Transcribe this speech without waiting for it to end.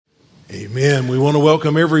Amen. We want to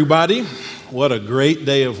welcome everybody. What a great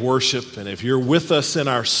day of worship. And if you're with us in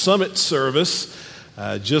our summit service,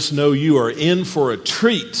 just know you are in for a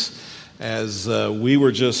treat as we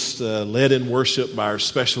were just led in worship by our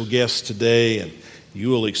special guest today. And you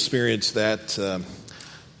will experience that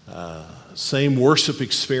same worship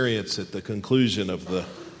experience at the conclusion of the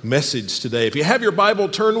message today. If you have your Bible,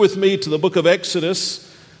 turn with me to the book of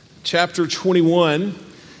Exodus, chapter 21.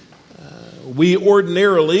 We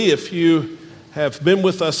ordinarily, if you have been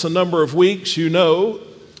with us a number of weeks, you know,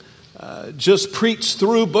 just preach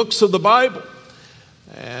through books of the Bible.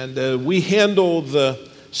 And we handle the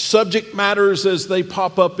subject matters as they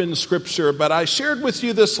pop up in Scripture. But I shared with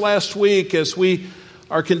you this last week as we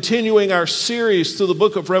are continuing our series through the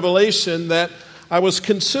book of Revelation that I was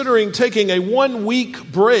considering taking a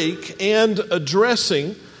 1-week break and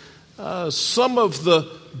addressing some of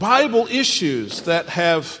the Bible issues that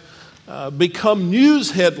have become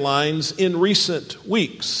news headlines in recent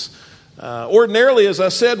weeks. Ordinarily, as I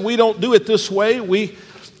said, we don't do it this way. We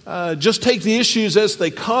just take the issues as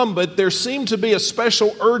they come, but there seemed to be a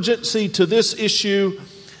special urgency to this issue,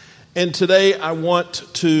 and today I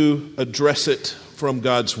want to address it from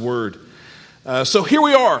God's Word. So here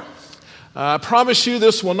we are. I promise you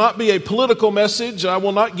this will not be a political message. I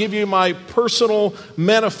will not give you my personal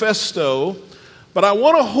manifesto. But I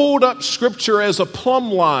want to hold up Scripture as a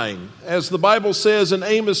plumb line, as the Bible says in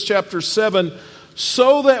Amos chapter 7,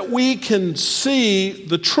 so that we can see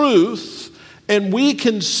the truth and we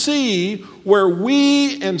can see where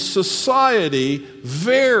we and society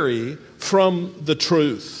vary from the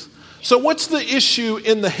truth. So what's the issue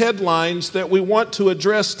in the headlines that we want to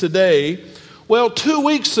address today? Well, 2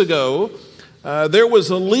 weeks ago, there was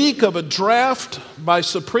a leak of a draft by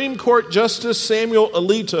Supreme Court Justice Samuel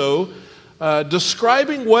Alito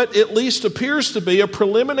describing what at least appears to be a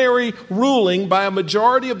preliminary ruling by a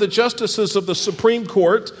majority of the justices of the Supreme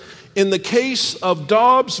Court in the case of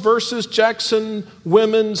Dobbs versus Jackson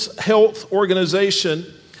Women's Health Organization.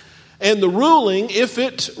 And the ruling, if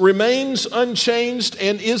it remains unchanged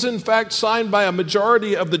and is in fact signed by a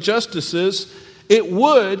majority of the justices, it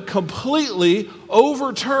would completely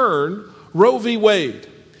overturn Roe v. Wade.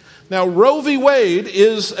 Now, Roe v. Wade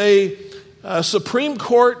is a Supreme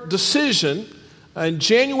Court decision in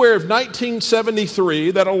January of 1973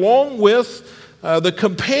 that, along with the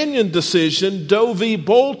companion decision, Doe v.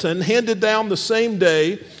 Bolton, handed down the same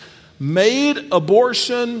day, made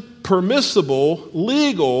abortion permissible,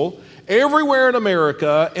 legal, everywhere in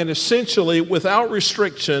America, and essentially without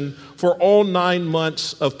restriction for all 9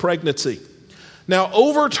 months of pregnancy. Now,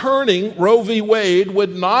 overturning Roe v. Wade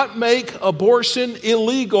would not make abortion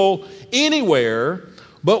illegal anywhere,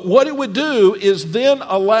 but what it would do is then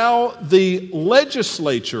allow the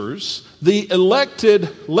legislatures, the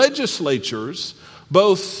elected legislatures,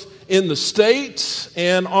 both in the states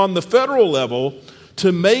and on the federal level,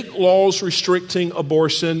 to make laws restricting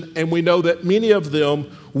abortion. And we know that many of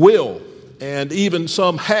them will, and even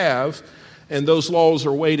some have, and those laws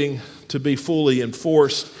are waiting to be fully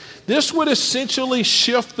enforced. This would essentially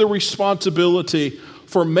shift the responsibility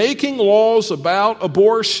for making laws about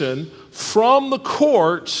abortion from the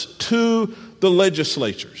courts to the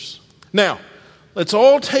legislatures. Now, let's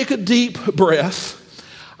all take a deep breath.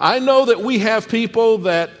 I know that we have people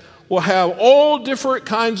that will have all different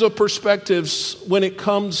kinds of perspectives when it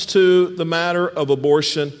comes to the matter of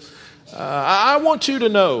abortion. I want you to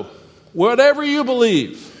know, whatever you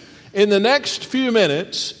believe, in the next few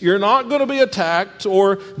minutes, you're not going to be attacked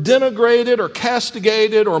or denigrated or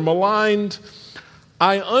castigated or maligned.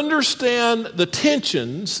 I understand the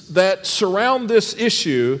tensions that surround this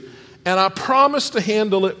issue, and I promise to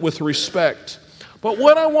handle it with respect. But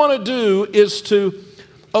what I want to do is to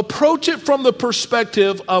approach it from the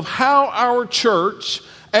perspective of how our church,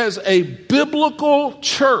 as a biblical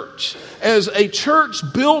church, as a church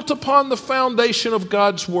built upon the foundation of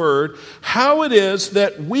God's Word, how it is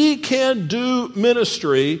that we can do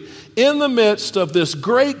ministry in the midst of this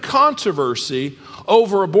great controversy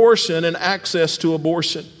over abortion and access to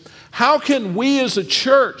abortion. How can we as a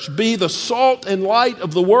church be the salt and light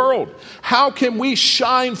of the world? How can we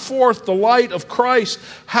shine forth the light of Christ?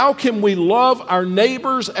 How can we love our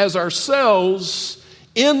neighbors as ourselves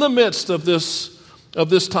in the midst of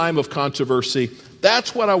this time of controversy?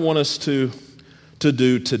 That's what I want us to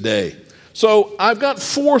do today. So I've got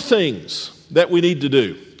 4 things that we need to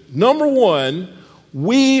do. Number 1,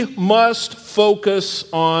 we must focus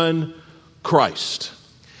on Christ.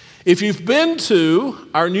 If you've been to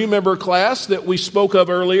our new member class that we spoke of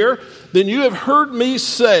earlier, then you have heard me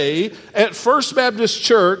say at First Baptist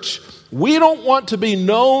Church, we don't want to be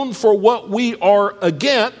known for what we are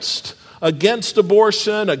against, against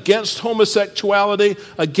abortion, against homosexuality,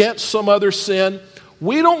 against some other sin.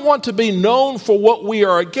 We don't want to be known for what we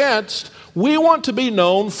are against. We want to be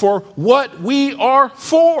known for what we are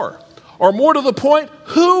for. Or more to the point,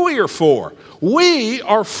 who we are for. We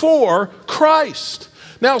are for Christ.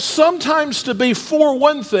 Now, sometimes to be for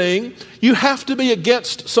one thing, you have to be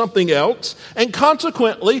against something else. And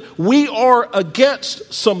consequently, we are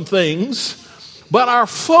against some things. But our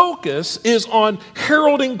focus is on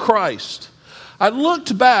heralding Christ. I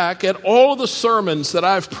looked back at all of the sermons that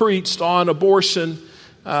I've preached on abortion.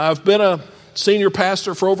 I've been a senior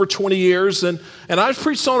pastor for over 20 years, and I've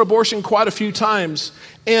preached on abortion quite a few times.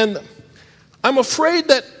 And I'm afraid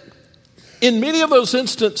that in many of those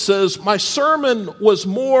instances, my sermon was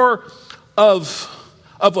more of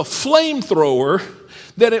a flamethrower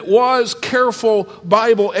than it was careful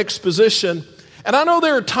Bible exposition. And I know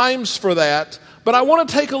there are times for that, but I want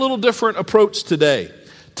to take a little different approach today.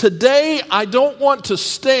 Today, I don't want to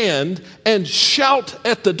stand and shout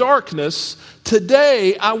at the darkness.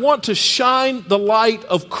 Today, I want to shine the light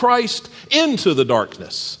of Christ into the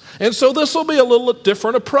darkness. And so this will be a little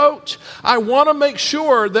different approach. I want to make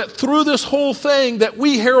sure that through this whole thing that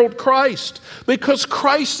we herald Christ, because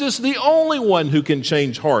Christ is the only one who can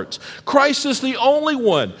change hearts. Christ is the only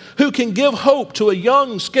one who can give hope to a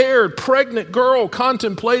young, scared, pregnant girl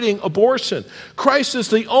contemplating abortion. Christ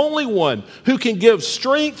is the only one who can give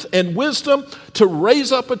strength and wisdom to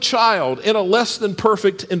raise up a child in a less than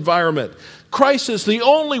perfect environment. Christ is the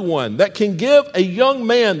only one that can give a young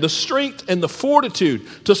man the strength and the fortitude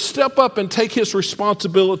to step up and take his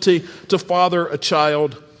responsibility to father a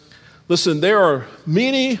child. Listen, there are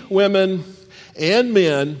many women and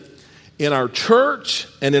men in our church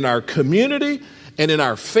and in our community and in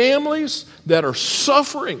our families that are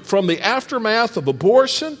suffering from the aftermath of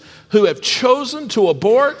abortion, who have chosen to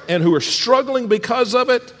abort and who are struggling because of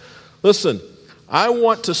it. Listen, I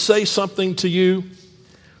want to say something to you.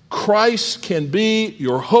 Christ can be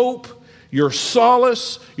your hope, your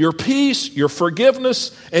solace, your peace, your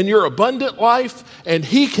forgiveness, and your abundant life, and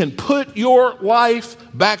He can put your life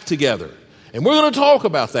back together. And we're going to talk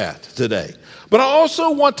about that today. But I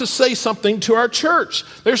also want to say something to our church.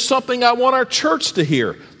 There's something I want our church to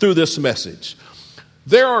hear through this message.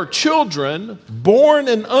 There are children, born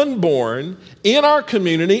and unborn, in our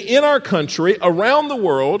community, in our country, around the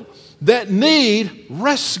world, that need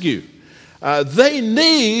rescue. They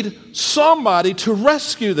need somebody to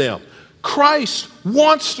rescue them. Christ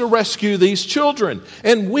wants to rescue these children,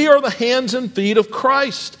 and we are the hands and feet of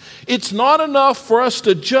Christ. It's not enough for us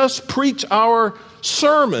to just preach our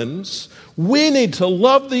sermons. We need to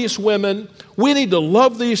love these women. We need to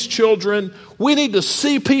love these children. We need to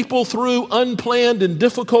see people through unplanned and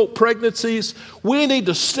difficult pregnancies. We need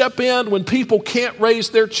to step in when people can't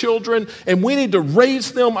raise their children, and we need to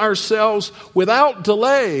raise them ourselves without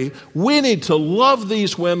delay. We need to love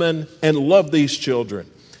these women and love these children.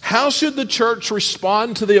 How should the church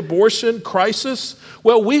respond to the abortion crisis?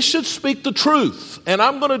 Well, we should speak the truth, and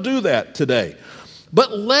I'm going to do that today.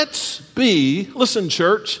 But listen,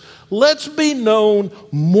 church, let's be known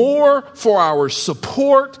more for our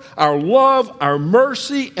support, our love, our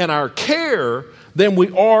mercy, and our care than we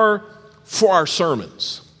are for our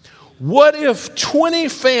sermons. What if 20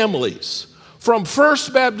 families from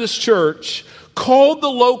First Baptist Church called the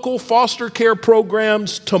local foster care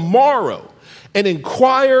programs tomorrow and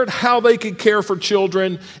inquired how they could care for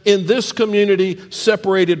children in this community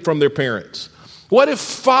separated from their parents? What if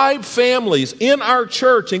 5 families in our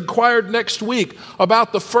church inquired next week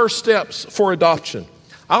about the first steps for adoption?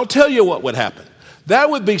 I'll tell you what would happen. That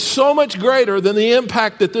would be so much greater than the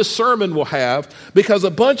impact that this sermon will have, because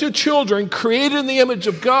a bunch of children created in the image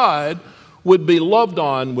of God would be loved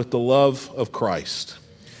on with the love of Christ.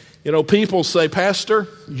 You know, people say, Pastor,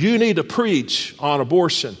 you need to preach on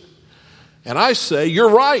abortion. And I say, you're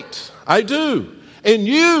right, I do. And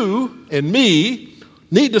you and me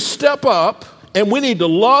need to step up, and we need to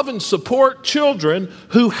love and support children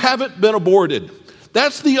who haven't been aborted.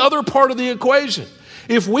 That's the other part of the equation.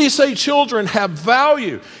 If we say children have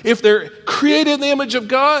value, if they're created in the image of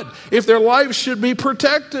God, if their lives should be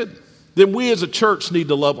protected, then we as a church need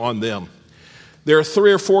to love on them. There are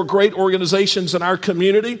 3 or 4 great organizations in our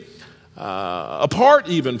community, apart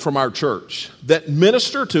even from our church, that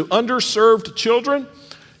minister to underserved children.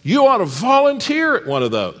 You ought to volunteer at one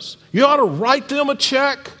of those. You ought to write them a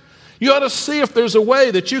check. You ought to see if there's a way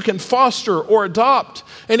that you can foster or adopt.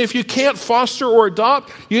 And if you can't foster or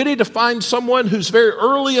adopt, you need to find someone who's very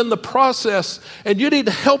early in the process, and you need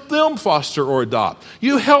to help them foster or adopt.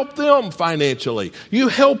 You help them financially. You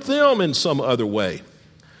help them in some other way.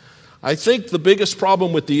 I think the biggest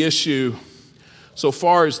problem with the issue so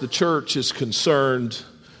far as the church is concerned,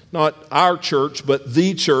 not our church, but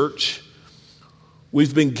the church,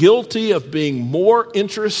 we've been guilty of being more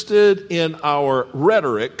interested in our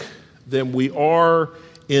rhetoric than we are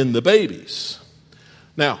in the babies.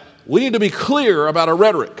 Now, we need to be clear about our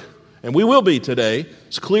rhetoric, and we will be today,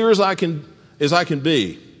 as clear as I can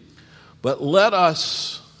be. But let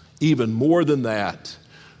us, even more than that,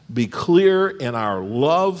 be clear in our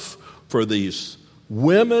love for these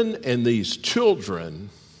women and these children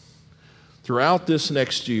throughout this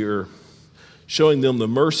next year, showing them the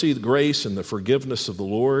mercy, the grace, and the forgiveness of the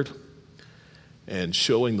Lord, and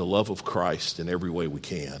showing the love of Christ in every way we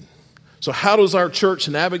can. So how does our church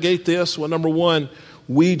navigate this? Well, number one,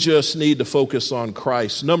 we just need to focus on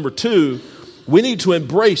Christ. Number two, we need to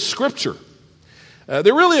embrace Scripture.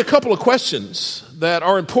 There are really a couple of questions that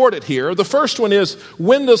are important here. The first one is,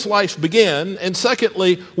 when does life begin? And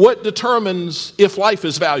secondly, what determines if life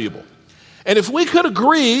is valuable? And if we could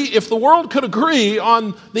agree, if the world could agree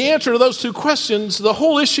on the answer to those two questions, the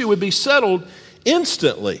whole issue would be settled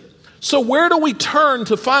instantly. So where do we turn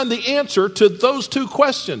to find the answer to those two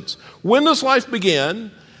questions? When does life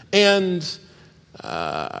begin? And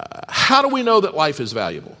how do we know that life is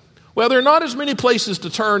valuable? Well, there are not as many places to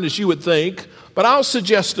turn as you would think, but I'll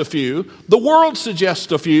suggest a few. The world suggests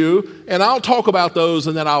a few, and I'll talk about those,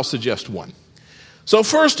 and then I'll suggest one. So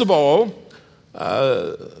first of all,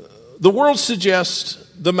 the world suggests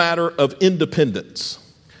the matter of independence.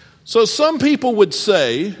 So some people would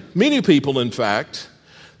say, many people in fact,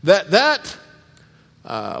 that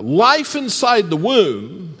life inside the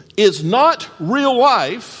womb is not real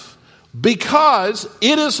life because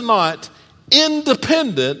it is not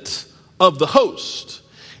independent of the host.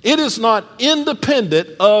 It is not independent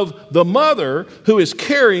of the mother who is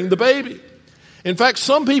carrying the baby. In fact,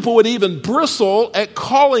 some people would even bristle at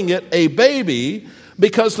calling it a baby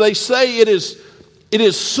because they say it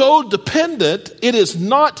is so dependent, it is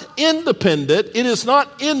not independent, it is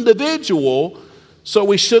not individual, so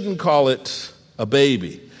we shouldn't call it a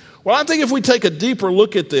baby. Well, I think if we take a deeper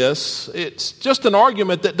look at this, it's just an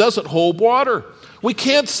argument that doesn't hold water. We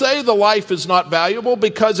can't say the life is not valuable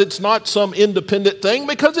because it's not some independent thing,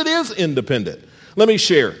 because it is independent. Let me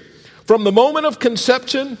share. From the moment of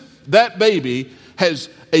conception, that baby has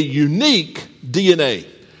a unique DNA.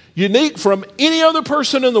 Unique from any other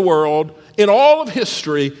person in the world, in all of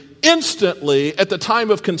history. Instantly, at the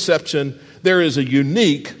time of conception, there is a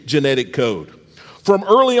unique genetic code. From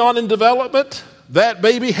early on in development, that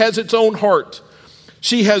baby has its own heart.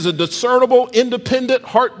 She has a discernible, independent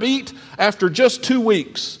heartbeat after just 2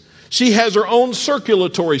 weeks. She has her own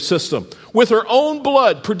circulatory system with her own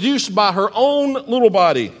blood produced by her own little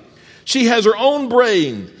body. She has her own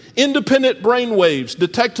brain, independent brain waves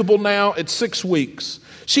detectable now at 6 weeks.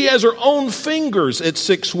 She has her own fingers at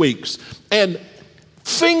 6 weeks and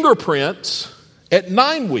fingerprints at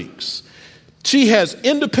 9 weeks. She has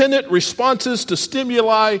independent responses to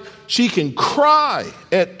stimuli. She can cry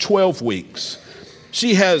at 12 weeks.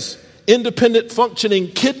 She has independent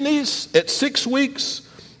functioning kidneys at 6 weeks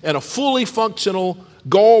and a fully functional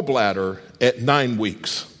gallbladder at 9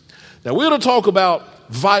 weeks. Now, we're going to talk about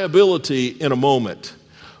viability in a moment,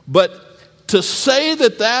 but to say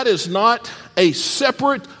that that is not a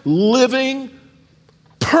separate living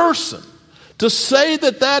person, to say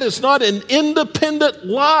that that is not an independent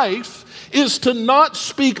life, is to not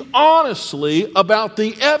speak honestly about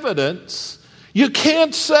the evidence. You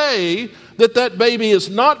can't say that that baby is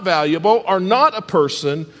not valuable or not a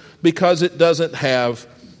person because it doesn't have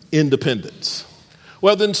independence.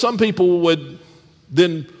 Well, then some people would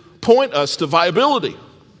then point us to viability.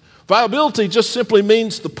 Viability just simply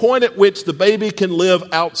means the point at which the baby can live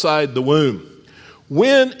outside the womb.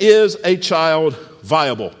 When is a child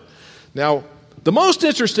viable? Now, the most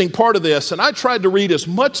interesting part of this, and I tried to read as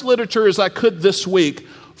much literature as I could this week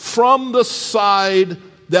from the side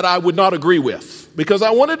that I would not agree with, because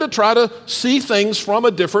I wanted to try to see things from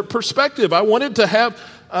a different perspective. I wanted to have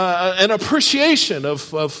an appreciation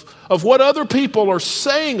of what other people are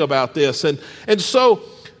saying about this. And so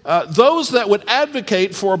those that would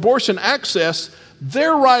advocate for abortion access,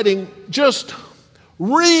 they're writing just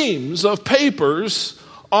reams of papers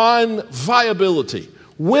on viability.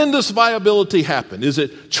 When does viability happen? Is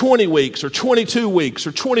it 20 weeks or 22 weeks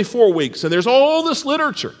or 24 weeks? And there's all this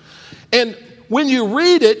literature. And when you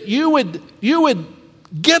read it, you would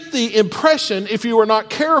get the impression, if you were not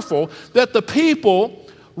careful, that the people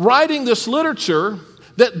writing this literature,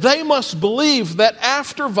 that they must believe that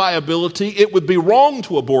after viability it would be wrong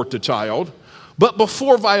to abort the child, but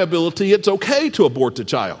before viability it's okay to abort the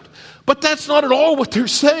child. But that's not at all what they're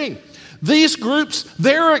saying. These groups,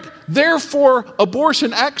 they're for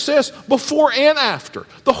abortion access before and after.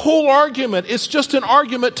 The whole argument is just an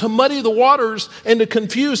argument to muddy the waters and to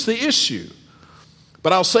confuse the issue.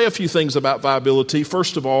 But I'll say a few things about viability.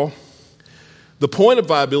 First of all, the point of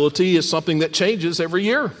viability is something that changes every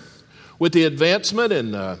year. With the advancement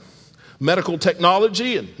in medical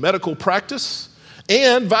technology and medical practice,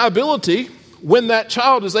 and viability, when that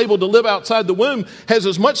child is able to live outside the womb, has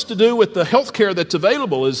as much to do with the health care that's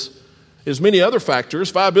available as many other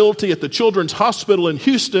factors. Viability at the Children's Hospital in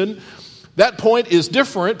Houston, that point is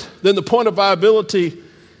different than the point of viability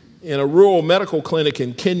in a rural medical clinic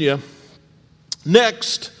in Kenya.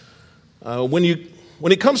 Next, when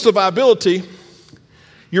it comes to viability,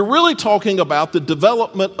 you're really talking about the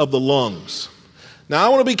development of the lungs. Now, I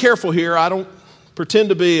want to be careful here. I don't pretend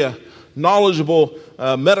to be a knowledgeable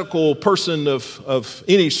medical person of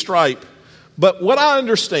any stripe. But what I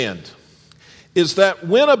understand is that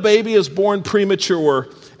when a baby is born premature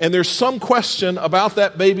and there's some question about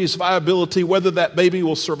that baby's viability, whether that baby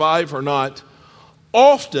will survive or not,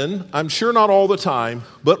 often, I'm sure not all the time,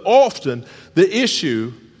 but often the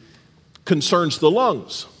issue concerns the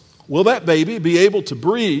lungs. Will that baby be able to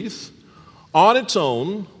breathe on its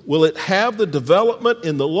own? Will it have the development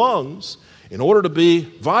in the lungs in order to be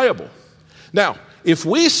viable? Now, if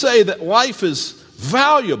we say that life is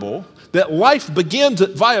valuable, that life begins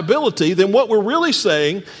at viability, then what we're really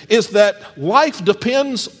saying is that life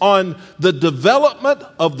depends on the development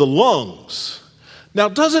of the lungs. Now,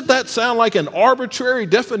 doesn't that sound like an arbitrary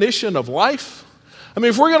definition of life? I mean,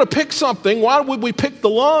 if we're going to pick something, why would we pick the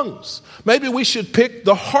lungs? Maybe we should pick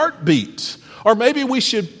the heartbeat, or maybe we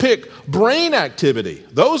should pick brain activity.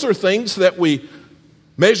 Those are things that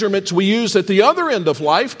measurements we use at the other end of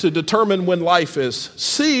life to determine when life is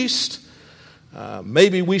ceased.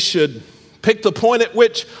 Maybe we should pick the point at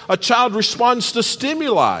which a child responds to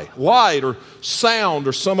stimuli, light or sound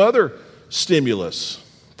or some other stimulus.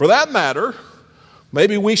 For that matter,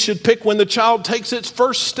 maybe we should pick when the child takes its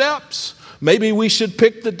first steps. Maybe we should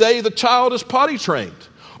pick the day the child is potty trained.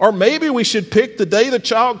 Or maybe we should pick the day the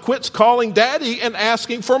child quits calling daddy and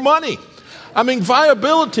asking for money. I mean,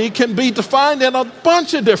 viability can be defined in a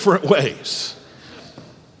bunch of different ways.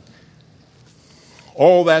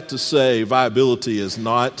 All that to say, viability is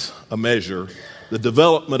not a measure. The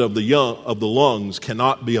development of the lungs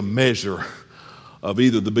cannot be a measure of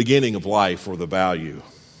either the beginning of life or the value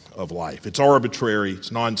of life. It's arbitrary,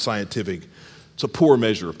 it's non-scientific, it's a poor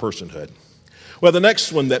measure of personhood. Well, the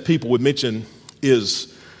next one that people would mention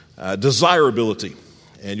is desirability.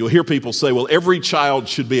 And you'll hear people say, well, every child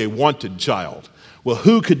should be a wanted child. Well,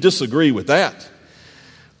 who could disagree with that?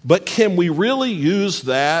 But can we really use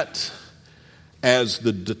that as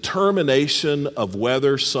the determination of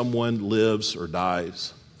whether someone lives or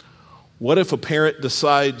dies? What if a parent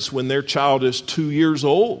decides when their child is 2 years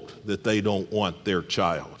old that they don't want their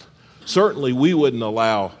child? Certainly we wouldn't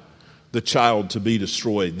allow the child to be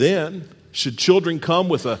destroyed then. Should children come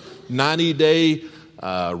with a 90-day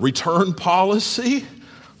return policy?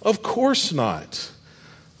 Of course not.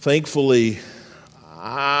 Thankfully,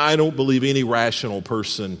 I don't believe any rational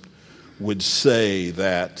person would say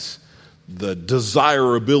that the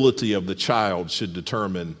desirability of the child should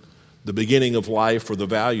determine the beginning of life or the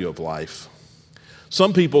value of life.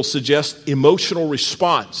 Some people suggest emotional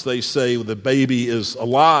response. They say the baby is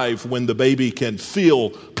alive when the baby can feel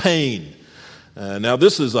pain. Now,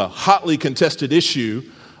 this is a hotly contested issue.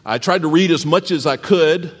 I tried to read as much as I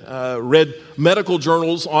could, read medical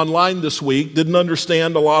journals online this week, didn't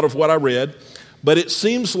understand a lot of what I read, but it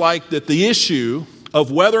seems like that the issue of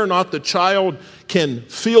whether or not the child can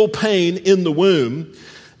feel pain in the womb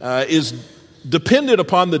is dependent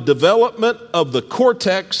upon the development of the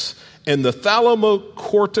cortex and the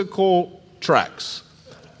thalamocortical tracts.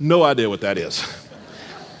 No idea what that is.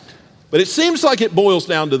 But it seems like it boils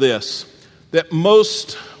down to this, that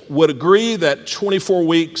most would agree that 24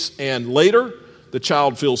 weeks and later, the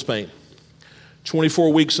child feels pain.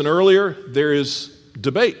 24 weeks and earlier, there is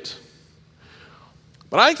debate.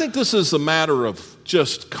 But I think this is a matter of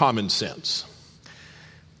just common sense.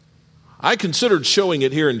 I considered showing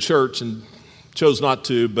it here in church and chose not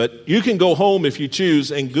to, but you can go home if you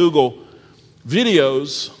choose and Google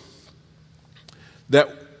videos that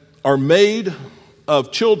are made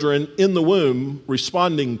of children in the womb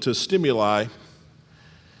responding to stimuli.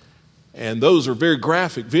 And those are very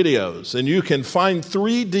graphic videos. And you can find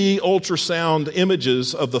 3D ultrasound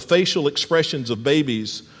images of the facial expressions of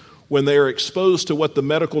babies when they are exposed to what the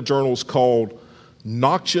medical journals call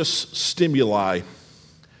noxious stimuli.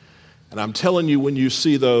 And I'm telling you, when you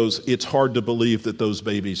see those, it's hard to believe that those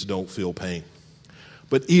babies don't feel pain.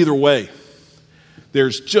 But either way,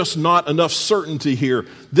 There's just not enough certainty here.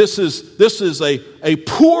 This is a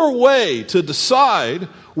poor way to decide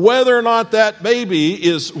whether or not that baby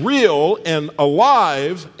is real and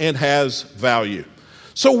alive and has value.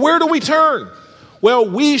 So where do we turn? Well,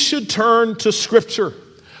 we should turn to Scripture.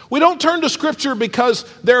 We don't turn to Scripture because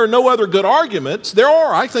there are no other good arguments. There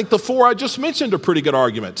are. I think the four I just mentioned are pretty good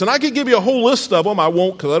arguments. And I could give you a whole list of them. I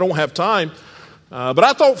won't because I don't have time. But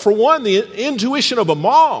I thought, for one, the intuition of a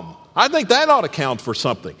mom, I think that ought to count for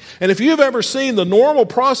something. And if you've ever seen the normal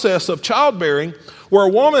process of childbearing, where a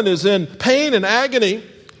woman is in pain and agony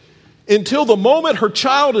until the moment her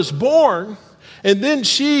child is born, and then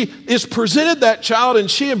she is presented that child and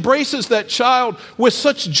she embraces that child with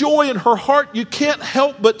such joy in her heart, you can't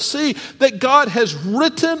help but see that God has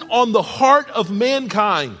written on the heart of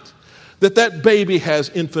mankind that baby has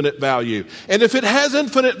infinite value. And if it has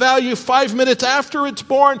infinite value 5 minutes after it's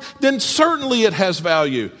born, then certainly it has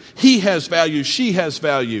value. He has value, she has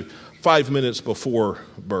value 5 minutes before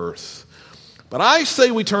birth. But I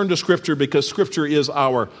say we turn to Scripture because Scripture is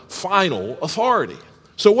our final authority.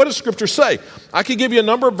 So what does Scripture say? I could give you a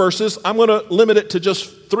number of verses. I'm going to limit it to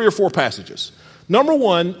just 3 or 4 passages. Number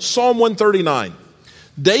 1, Psalm 139.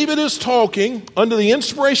 David is talking under the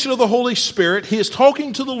inspiration of the Holy Spirit. He is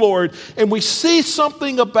talking to the Lord, and we see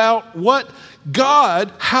something about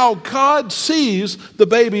how God sees the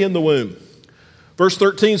baby in the womb. Verse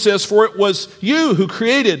 13 says, "For it was you who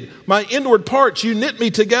created my inward parts. You knit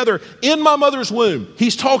me together in my mother's womb."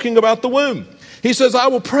 He's talking about the womb. He says, "I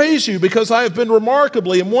will praise you because I have been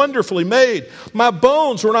remarkably and wonderfully made. My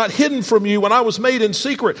bones were not hidden from you when I was made in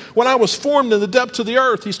secret, when I was formed in the depths of the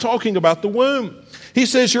earth." He's talking about the womb. He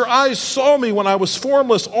says, "Your eyes saw me when I was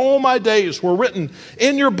formless. All my days were written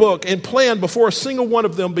in your book and planned before a single one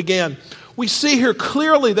of them began." We see here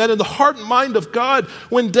clearly that in the heart and mind of God,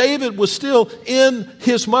 when David was still in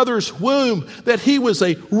his mother's womb, that he was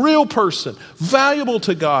a real person, valuable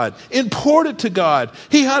to God, important to God.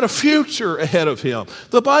 He had a future ahead of him.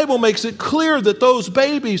 The Bible makes it clear that those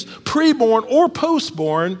babies, preborn or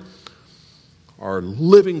postborn, are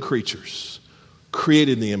living creatures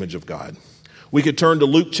created in the image of God. We could turn to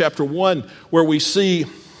Luke chapter 1, where we see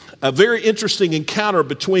a very interesting encounter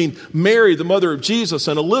between Mary, the mother of Jesus,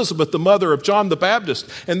 and Elizabeth, the mother of John the Baptist.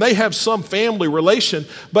 And they have some family relation,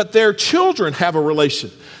 but their children have a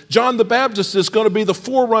relation. John the Baptist is going to be the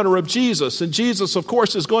forerunner of Jesus, and Jesus, of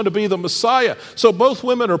course, is going to be the Messiah. So both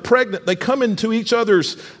women are pregnant. They come into each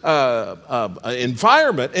other's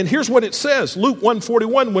environment, and here's what it says. Luke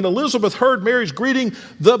 1:41, "When Elizabeth heard Mary's greeting,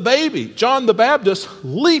 the baby, John the Baptist,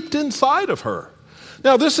 leaped inside of her."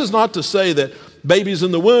 Now, this is not to say that babies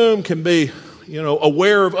in the womb can be,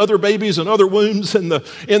 aware of other babies and other wombs in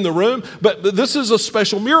the room, but this is a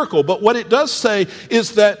special miracle. But what it does say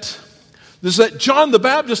is that John the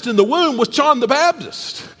Baptist in the womb was John the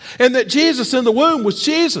Baptist, and that Jesus in the womb was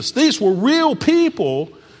Jesus. These were real people,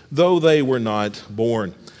 though they were not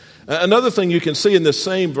born. Another thing you can see in this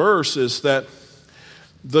same verse is that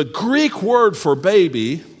the Greek word for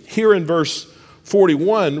baby, here in verse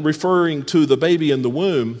 41, referring to the baby in the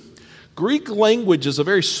womb, Greek language is a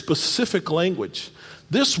very specific language.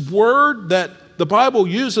 This word that the Bible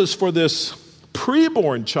uses for this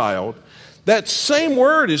preborn child, that same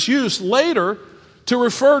word is used later to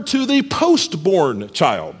refer to the postborn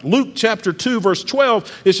child. Luke chapter 2, verse 12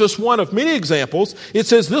 is just one of many examples. It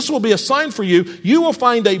says, "This will be a sign for you. You will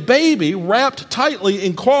find a baby wrapped tightly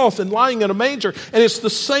in cloth and lying in a manger." And it's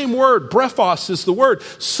the same word, brephos is the word,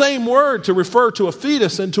 same word to refer to a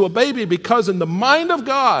fetus and to a baby, because in the mind of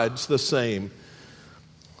God, it's the same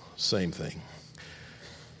thing.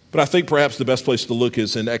 But I think perhaps the best place to look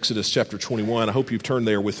is in Exodus chapter 21. I hope you've turned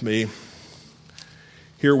there with me.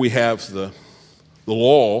 Here we have the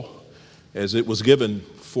law as it was given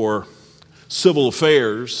for civil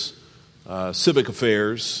affairs, civic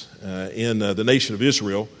affairs in the nation of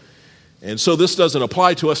Israel. And so this doesn't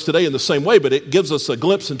apply to us today in the same way, but it gives us a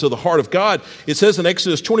glimpse into the heart of God. It says in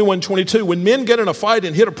Exodus 21:22, "When men get in a fight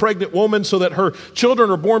and hit a pregnant woman so that her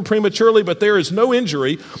children are born prematurely, but there is no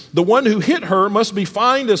injury, the one who hit her must be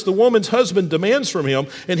fined as the woman's husband demands from him,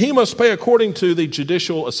 and he must pay according to the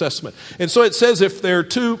judicial assessment." And so it says if there are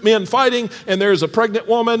two men fighting and there's a pregnant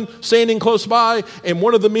woman standing close by, and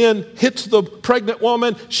one of the men hits the pregnant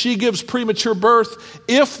woman, she gives premature birth.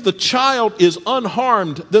 If the child is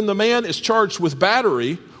unharmed, then the man is charged with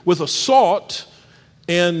battery, with assault,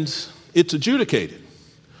 and it's adjudicated.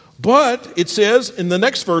 But it says in the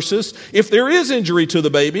next verses, if there is injury to the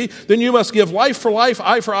baby, then you must give life for life,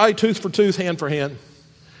 eye for eye, tooth for tooth, hand for hand.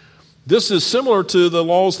 This is similar to the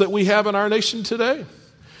laws that we have in our nation today.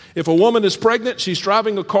 If a woman is pregnant, she's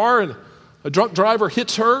driving a car and a drunk driver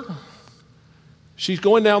hits her, She's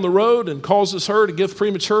going down the road and causes her to give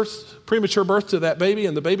premature birth to that baby,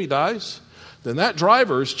 and the baby dies, then that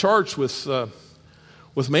driver is charged with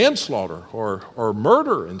manslaughter or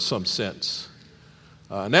murder in some sense.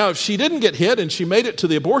 Now, if she didn't get hit and she made it to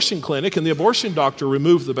the abortion clinic and the abortion doctor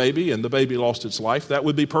removed the baby and the baby lost its life, that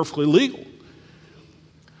would be perfectly legal.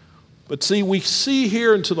 But see, we see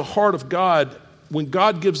here into the heart of God, when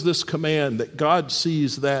God gives this command, that God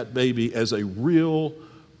sees that baby as a real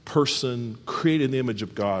person created in the image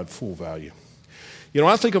of God, full value. You know,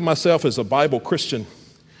 I think of myself as a Bible Christian.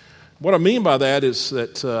 What I mean by that is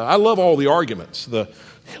that I love all the arguments, the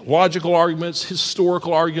logical arguments,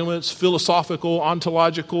 historical arguments, philosophical,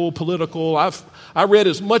 ontological, political. I read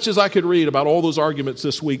as much as I could read about all those arguments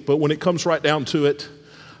this week, but when it comes right down to it,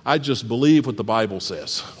 I just believe what the Bible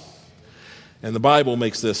says. And the Bible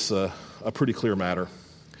makes this a pretty clear matter.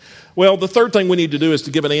 Well, the third thing we need to do is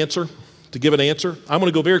to give an answer. I'm going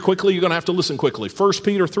to go very quickly. You're going to have to listen quickly. 1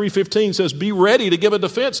 Peter 3:15 says, be ready to give a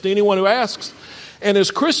defense to anyone who asks. And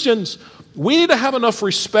as Christians, we need to have enough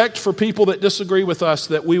respect for people that disagree with us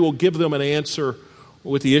that we will give them an answer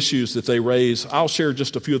with the issues that they raise. I'll share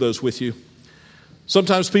just a few of those with you.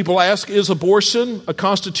 Sometimes people ask, is abortion a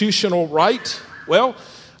constitutional right? Well,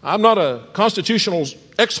 I'm not a constitutional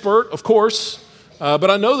expert, of course, but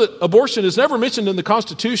I know that abortion is never mentioned in the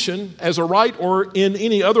Constitution as a right or in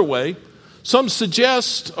any other way. Some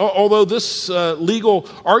suggest, although this legal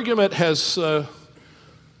argument has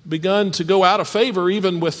begun to go out of favor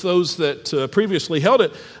even with those that previously held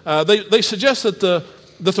it, they suggest that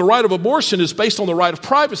the right of abortion is based on the right of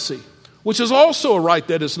privacy, which is also a right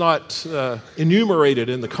that is not enumerated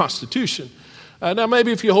in the Constitution. Now,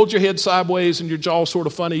 maybe if you hold your head sideways and your jaw sort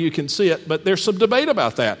of funny, you can see it, but there's some debate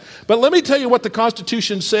about that. But let me tell you what the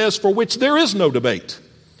Constitution says, for which there is no debate.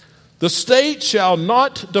 The state shall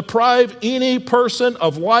not deprive any person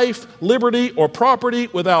of life, liberty, or property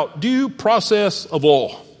without due process of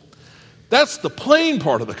law. That's the plain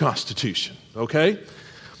part of the Constitution, okay?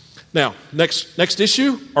 Now, next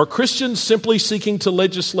issue, are Christians simply seeking to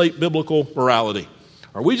legislate biblical morality?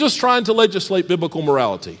 Are we just trying to legislate biblical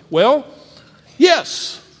morality? Well,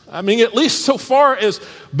 yes. I mean, at least so far as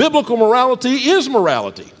biblical morality is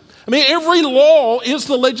morality. I mean, every law is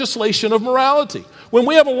the legislation of morality. When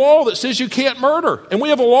we have a law that says you can't murder, and we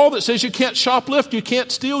have a law that says you can't shoplift, you can't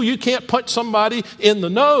steal, you can't punch somebody in the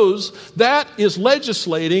nose, that is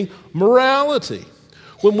legislating morality.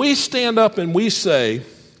 When we stand up and we say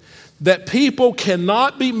that people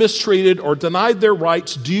cannot be mistreated or denied their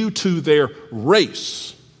rights due to their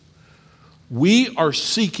race, we are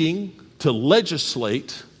seeking to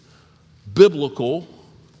legislate biblical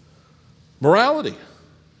morality.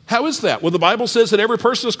 How is that? Well, the Bible says that every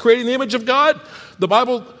person is created in the image of God. The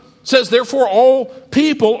Bible says, therefore, all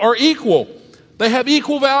people are equal. They have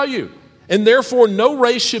equal value. And therefore, no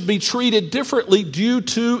race should be treated differently due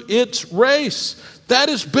to its race. That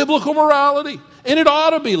is biblical morality, and it ought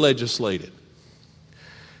to be legislated.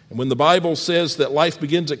 And when the Bible says that life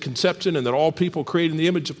begins at conception and that all people are created in the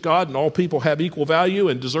image of God and all people have equal value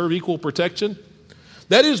and deserve equal protection,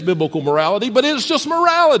 that is biblical morality, but it is just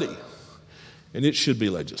morality. And it should be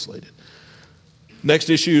legislated. Next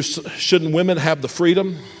issue, shouldn't women have the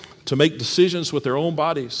freedom to make decisions with their own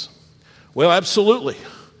bodies? Well, absolutely.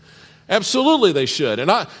 Absolutely they should. And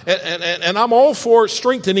I'm all for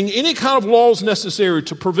strengthening any kind of laws necessary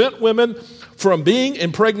to prevent women from being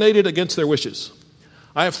impregnated against their wishes.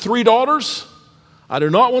 I have 3 daughters. I do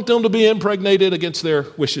not want them to be impregnated against their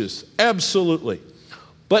wishes. Absolutely.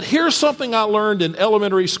 But here's something I learned in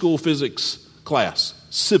elementary school civics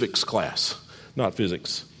class. Not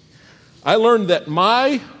physics. I learned that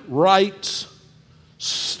my rights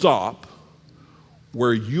stop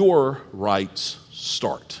where your rights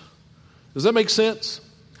start. Does that make sense?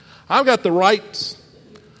 I've got the rights.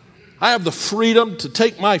 I have the freedom to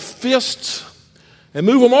take my fists and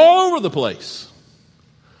move them all over the place.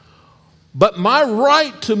 But my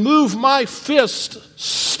right to move my fist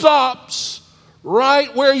stops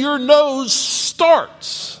right where your nose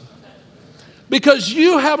starts. Because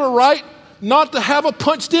you have a right not to have a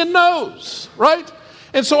punched-in nose, right?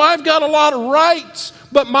 And so I've got a lot of rights,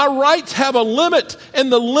 but my rights have a limit,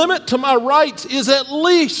 and the limit to my rights is at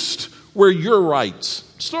least where your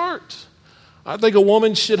rights start. I think a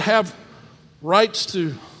woman should have rights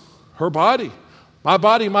to her body. My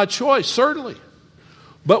body, my choice, certainly.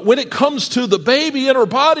 But when it comes to the baby in her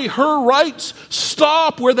body, her rights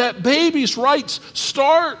stop where that baby's rights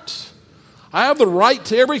start. I have the right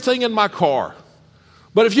to everything in my car.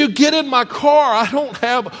 But if you get in my car, I don't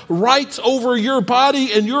have rights over your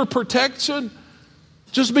body and your protection.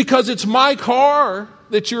 Just because it's my car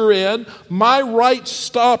that you're in, my rights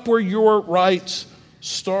stop where your rights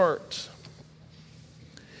start?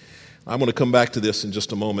 I'm going to come back to this in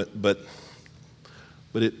just a moment, but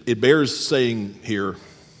it bears saying here,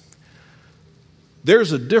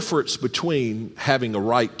 there's a difference between having a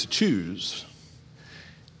right to choose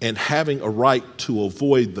and having a right to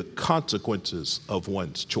avoid the consequences of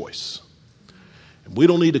one's choice. And we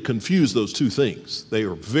don't need to confuse those two things. They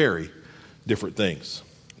are very different things.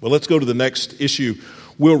 Well, let's go to the next issue.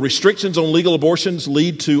 Will restrictions on legal abortions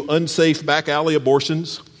lead to unsafe back alley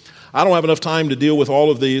abortions? I don't have enough time to deal with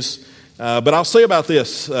all of these, but I'll say about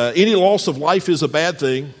this. Any loss of life is a bad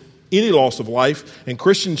thing, any loss of life, and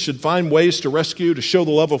Christians should find ways to rescue, to show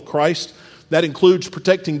the love of Christ. That includes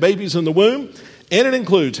protecting babies in the womb, and it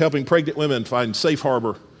includes helping pregnant women find safe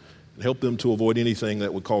harbor and help them to avoid anything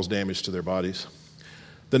that would cause damage to their bodies.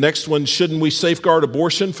 The next one, shouldn't we safeguard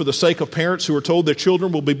abortion for the sake of parents who are told their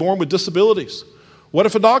children will be born with disabilities? What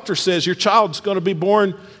if a doctor says your child's going to be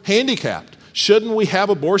born handicapped? Shouldn't we have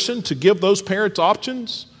abortion to give those parents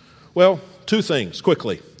options? Well, two things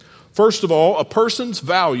quickly. First of all, a person's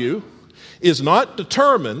value is not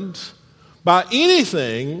determined by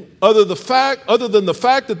anything other than the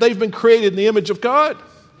fact that they've been created in the image of God.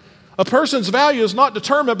 A person's value is not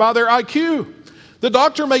determined by their IQ. The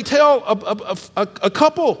doctor may tell a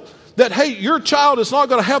couple that, hey, your child is not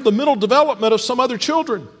going to have the mental development of some other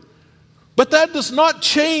children. But that does not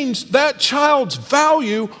change that child's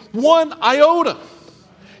value one iota.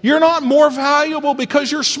 You're not more valuable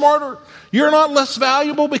because you're smarter. You're not less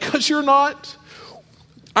valuable because you're not.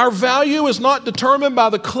 Our value is not determined by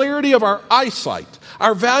the clarity of our eyesight.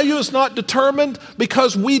 Our value is not determined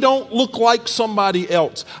because we don't look like somebody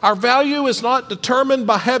else. Our value is not determined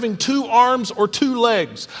by having 2 arms or 2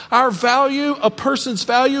 legs. Our value, a person's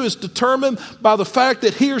value, is determined by the fact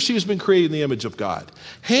that he or she has been created in the image of God.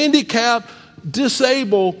 Handicap,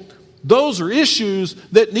 disabled, those are issues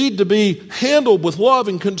that need to be handled with love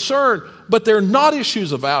and concern, but they're not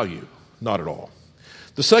issues of value, not at all.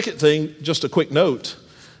 The second thing, just a quick note,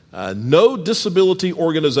 no disability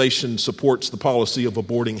organization supports the policy of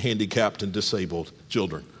aborting handicapped and disabled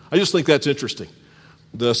children. I just think that's interesting.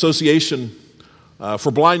 The Association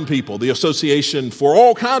for Blind People, the Association for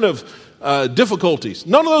all kind of difficulties,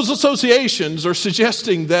 none of those associations are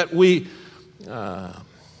suggesting that we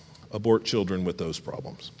abort children with those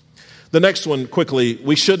problems. The next one,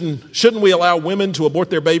 quickly, shouldn't we allow women to abort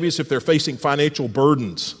their babies if they're facing financial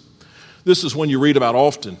burdens? This is one you read about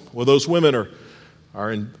often. Well, those women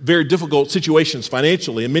are in very difficult situations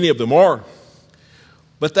financially, and many of them are.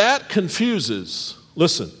 But that confuses,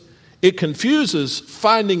 listen, it confuses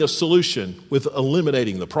finding a solution with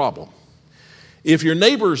eliminating the problem. If your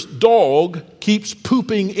neighbor's dog keeps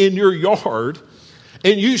pooping in your yard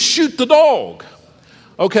and you shoot the dog,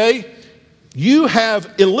 okay, you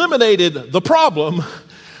have eliminated the problem,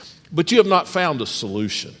 but you have not found a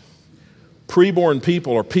solution. Preborn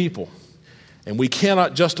people are people. And we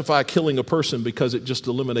cannot justify killing a person because it just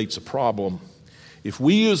eliminates a problem. If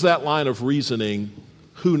we use that line of reasoning,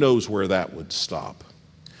 who knows where that would stop?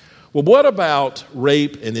 Well, what about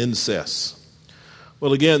rape and incest?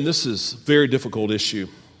 Well, again, this is a very difficult issue.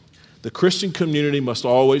 The Christian community must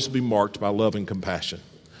always be marked by love and compassion.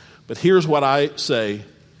 But here's what I say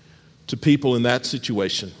to people in that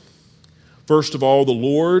situation. First of all, the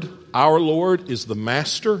Lord, our Lord, is the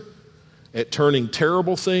master at turning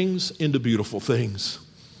terrible things into beautiful things.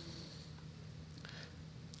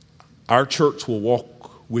 Our church will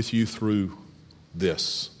walk with you through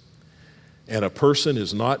this. And a person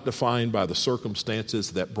is not defined by the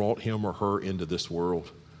circumstances that brought him or her into this world.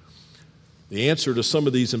 The answer to some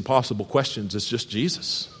of these impossible questions is just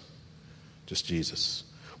Jesus. Just Jesus.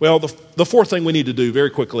 Well, the fourth thing we need to do very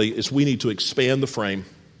quickly is we need to expand the frame.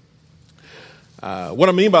 What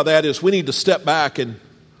I mean by that is we need to step back and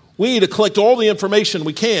we need to collect all the information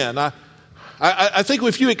we can. I think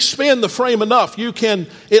if you expand the frame enough, you can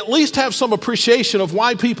at least have some appreciation of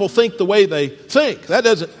why people think the way they think. That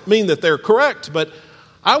doesn't mean that they're correct, but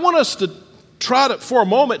I want us to try to, for a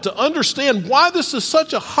moment, to understand why this is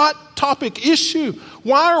such a hot topic issue.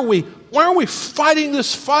 Why are we fighting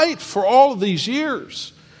this fight for all of these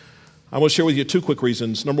years? I want to share with you 2 quick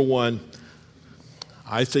reasons. Number one,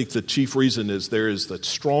 I think the chief reason is there is that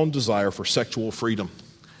strong desire for sexual freedom.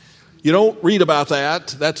 You don't read about that.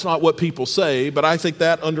 That's not what people say, but I think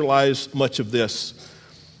that underlies much of this.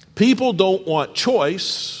 People don't want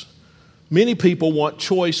choice. Many people want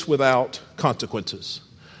choice without consequences.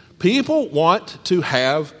 People want to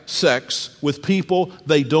have sex with people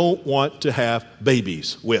they don't want to have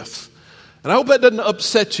babies with. And I hope that doesn't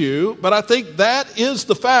upset you, but I think that is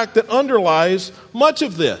the fact that underlies much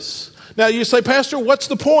of this. Now you say, Pastor, what's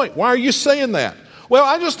the point? Why are you saying that? Well,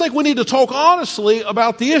 I just think we need to talk honestly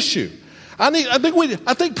about the issue. I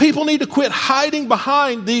think people need to quit hiding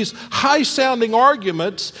behind these high-sounding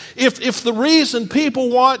arguments. If the reason people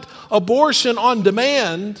want abortion on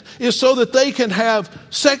demand is so that they can have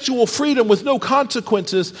sexual freedom with no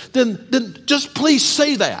consequences, then just please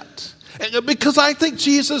say that. Because I think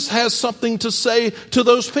Jesus has something to say to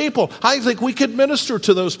those people. I think we could minister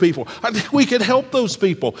to those people. I think we could help those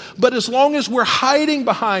people. But as long as we're hiding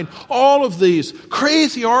behind all of these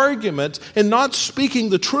crazy arguments and not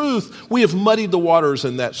speaking the truth, we have muddied the waters,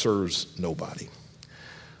 and that serves nobody.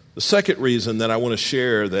 The second reason that I want to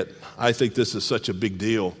share that I think this is such a big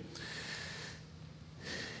deal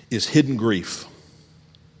is hidden grief.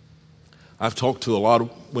 I've talked to a lot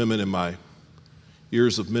of women in my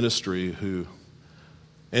years of ministry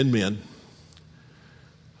and men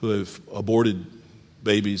who have aborted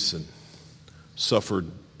babies and suffered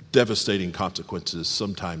devastating consequences,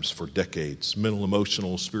 sometimes for decades, mental,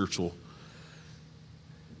 emotional, spiritual.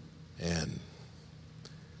 And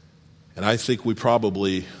I think we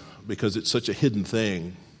probably, because it's such a hidden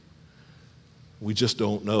thing, we just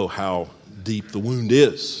don't know how deep the wound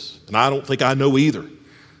is. And I don't think I know either.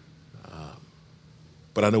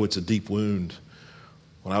 But I know it's a deep wound.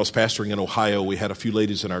 When I was pastoring in Ohio, we had a few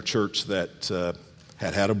ladies in our church that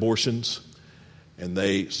had abortions, and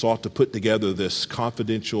they sought to put together this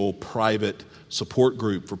confidential, private support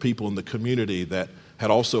group for people in the community that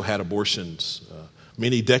had also had abortions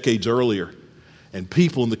many decades earlier. And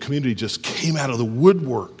people in the community just came out of the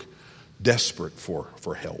woodwork desperate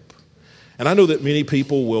for help. And I know that many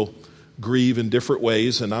people will grieve in different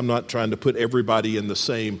ways, and I'm not trying to put everybody in the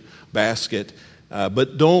same basket,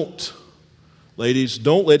 but ladies,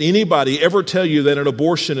 don't let anybody ever tell you that an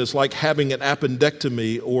abortion is like having an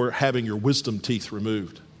appendectomy or having your wisdom teeth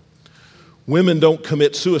removed. Women don't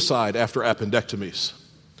commit suicide after appendectomies.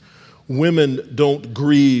 Women don't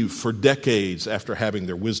grieve for decades after having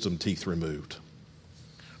their wisdom teeth removed.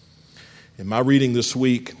 In my reading this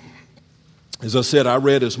week, as I said, I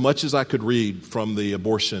read as much as I could read from the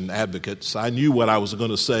abortion advocates. I knew what I was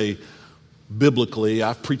going to say biblically.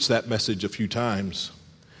 I've preached that message a few times.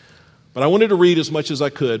 But I wanted to read as much as I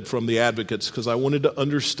could from the advocates because I wanted to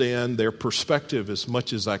understand their perspective as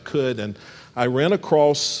much as I could. And I ran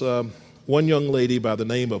across one young lady by the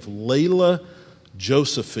name of Layla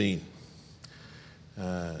Josephine.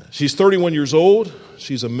 She's 31 years old.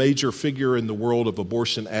 She's a major figure in the world of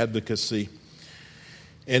abortion advocacy.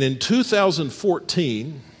 And in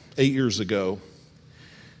 2014, 8 years ago,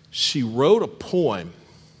 she wrote a poem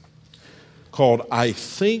called I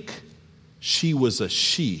Think She Was a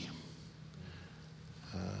She.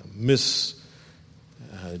 Miss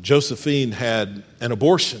Josephine had an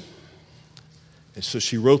abortion. And so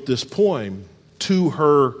she wrote this poem to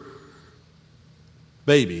her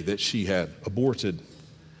baby that she had aborted.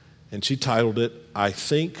 And she titled it, I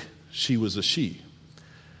Think She Was a She.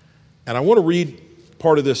 And I want to read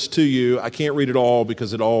part of this to you. I can't read it all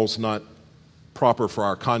because it all is not proper for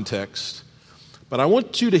our context. But I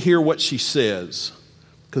want you to hear what she says,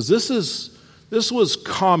 because this was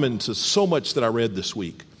common to so much that I read this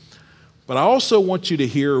week. But I also want you to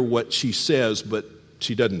hear what she says, but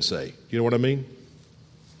she doesn't say. You know what I mean?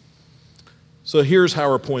 So here's how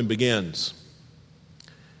her poem begins.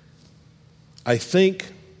 I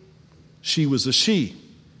think she was a she.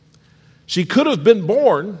 She could have been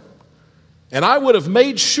born, and I would have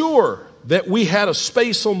made sure that we had a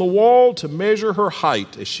space on the wall to measure her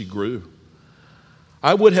height as she grew.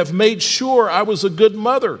 I would have made sure I was a good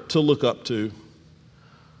mother to look up to.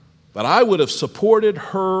 But I would have supported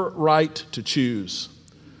her right to choose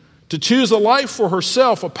a life for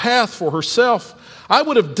herself, a path for herself. I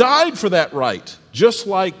would have died for that right, just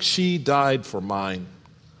like she died for mine.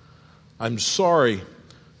 I'm sorry,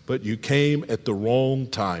 but you came at the wrong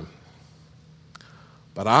time.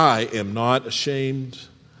 But I am not ashamed.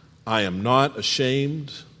 I am not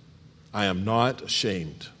ashamed. I am not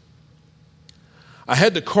ashamed. I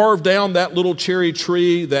had to carve down that little cherry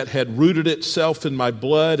tree that had rooted itself in my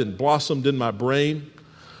blood and blossomed in my brain,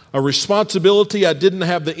 a responsibility I didn't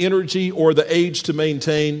have the energy or the age to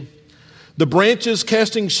maintain. The branches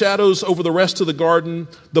casting shadows over the rest of the garden,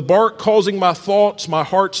 the bark causing my thoughts, my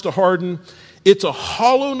hearts to harden. It's a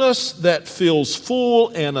hollowness that feels full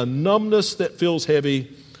and a numbness that feels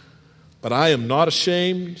heavy. But I am not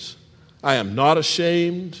ashamed. I am not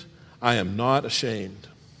ashamed. I am not ashamed.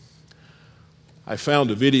 I found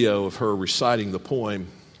a video of her reciting the poem.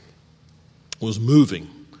 It was moving,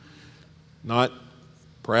 not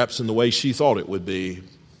perhaps in the way she thought it would be.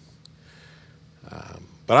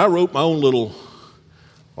 But I wrote my own little,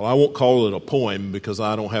 I won't call it a poem because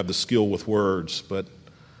I don't have the skill with words, but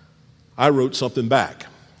I wrote something back,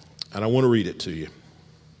 and I want to read it to you.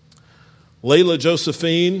 Layla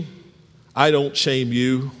Josephine, I don't shame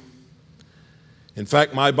you. In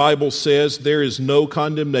fact, my Bible says there is no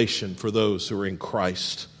condemnation for those who are in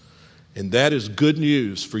Christ. And that is good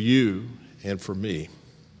news for you and for me.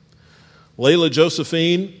 Layla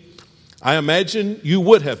Josephine, I imagine you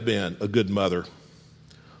would have been a good mother.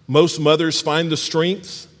 Most mothers find the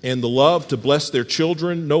strength and the love to bless their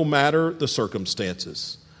children no matter the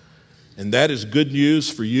circumstances. And that is good news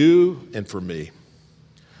for you and for me.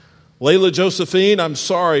 Layla Josephine, I'm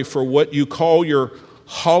sorry for what you call your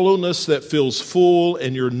hollowness that feels full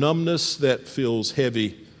and your numbness that feels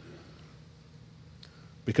heavy.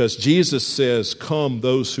 Because Jesus says, come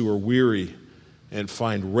those who are weary and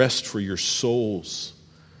find rest for your souls.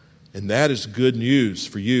 And that is good news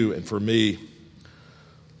for you and for me.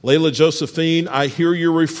 Layla Josephine, I hear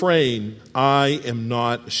your refrain, I am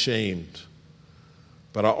not ashamed.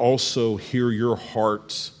 But I also hear your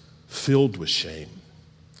heart filled with shame.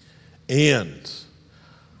 And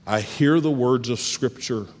I hear the words of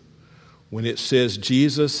Scripture when it says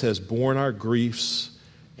Jesus has borne our griefs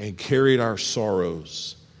and carried our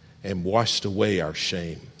sorrows and washed away our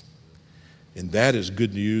shame. And that is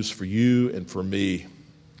good news for you and for me.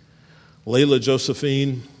 Layla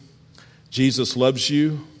Josephine, Jesus loves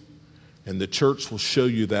you, and the church will show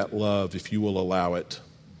you that love if you will allow it.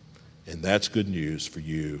 And that's good news for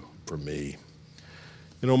you, for me.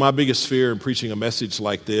 You know, my biggest fear in preaching a message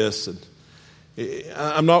like this, and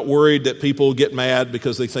I'm not worried that people get mad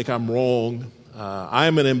because they think I'm wrong.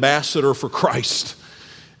 I'm an ambassador for Christ.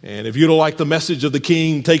 And if you don't like the message of the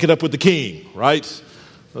king, take it up with the king, right?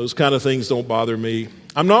 Those kind of things don't bother me.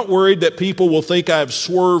 I'm not worried that people will think I've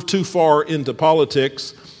swerved too far into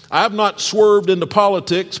politics. I have not swerved into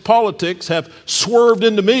politics. Politics have swerved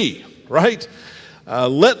into me, right?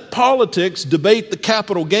 Let politics debate the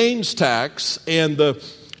capital gains tax and the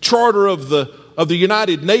charter of the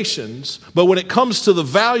United Nations, but when it comes to the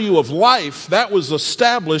value of life, that was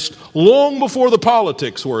established long before the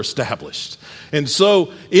politics were established. And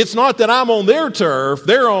so it's not that I'm on their turf,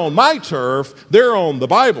 they're on my turf, they're on the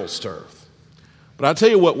Bible's turf. But I'll tell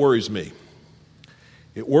you what worries me.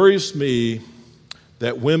 It worries me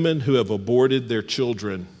that women who have aborted their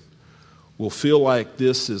children will feel like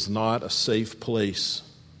this is not a safe place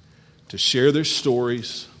to share their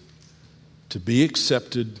stories, to be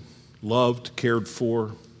accepted, loved, cared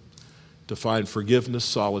for, to find forgiveness,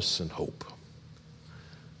 solace, and hope.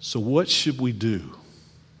 So what should we do?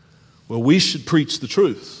 Well, we should preach the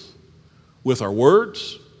truth with our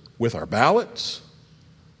words, with our ballots,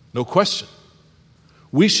 no question.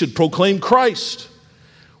 We should proclaim Christ.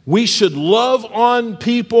 We should love on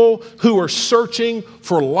people who are searching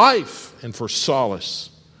for life and for solace.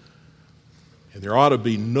 And there ought to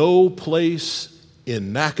be no place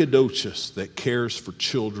in Nacogdoches that cares for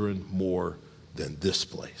children more than this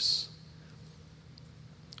place.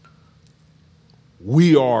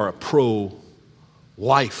 We are a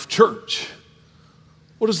pro-life church.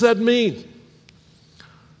 What does that mean?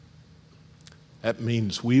 That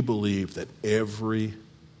means we believe that every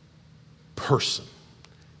person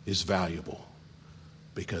is valuable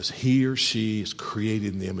because he or she is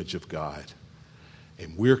created in the image of God.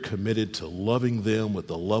 And we're committed to loving them with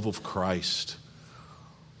the love of Christ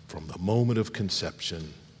from the moment of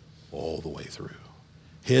conception all the way through.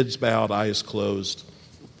 Heads bowed, eyes closed.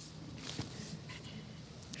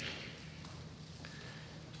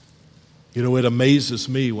 You know, it amazes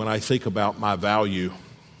me when I think about my value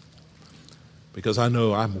because I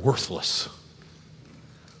know I'm worthless.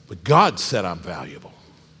 But God said I'm valuable.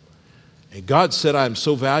 And God said I'm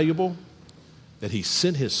so valuable that He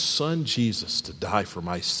sent His Son Jesus to die for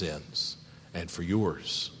my sins and for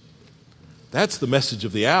yours. That's the message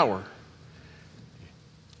of the hour.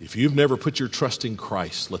 If you've never put your trust in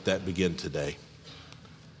Christ, let that begin today.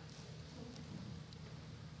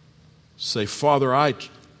 Say, Father,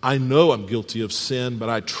 I know I'm guilty of sin, but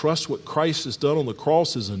I trust what Christ has done on the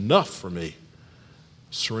cross is enough for me.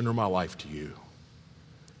 Surrender my life to you.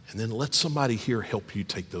 And then let somebody here help you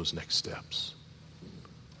take those next steps.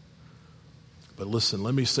 But listen,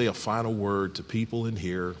 let me say a final word to people in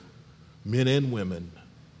here, men and women,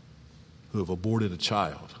 who have aborted a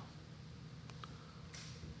child.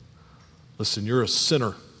 Listen, you're a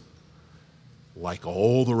sinner like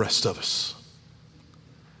all the rest of us.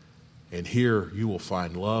 And here you will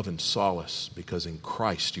find love and solace because in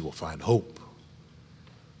Christ you will find hope.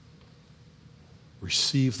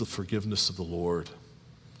 Receive the forgiveness of the Lord.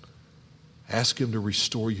 Ask Him to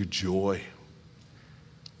restore your joy.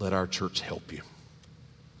 Let our church help you.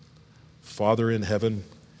 Father in heaven,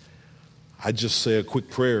 I just say a quick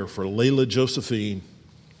prayer for Layla Josephine.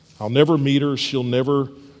 I'll never meet her. She'll never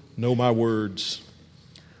know my words.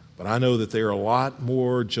 But I know that there are a lot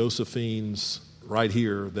more Josephines right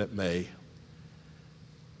here that may.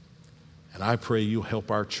 And I pray you'll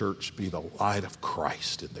help our church be the light of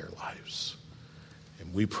Christ in their lives.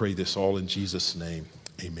 And we pray this all in Jesus' name.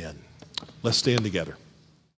 Amen. Let's stand together.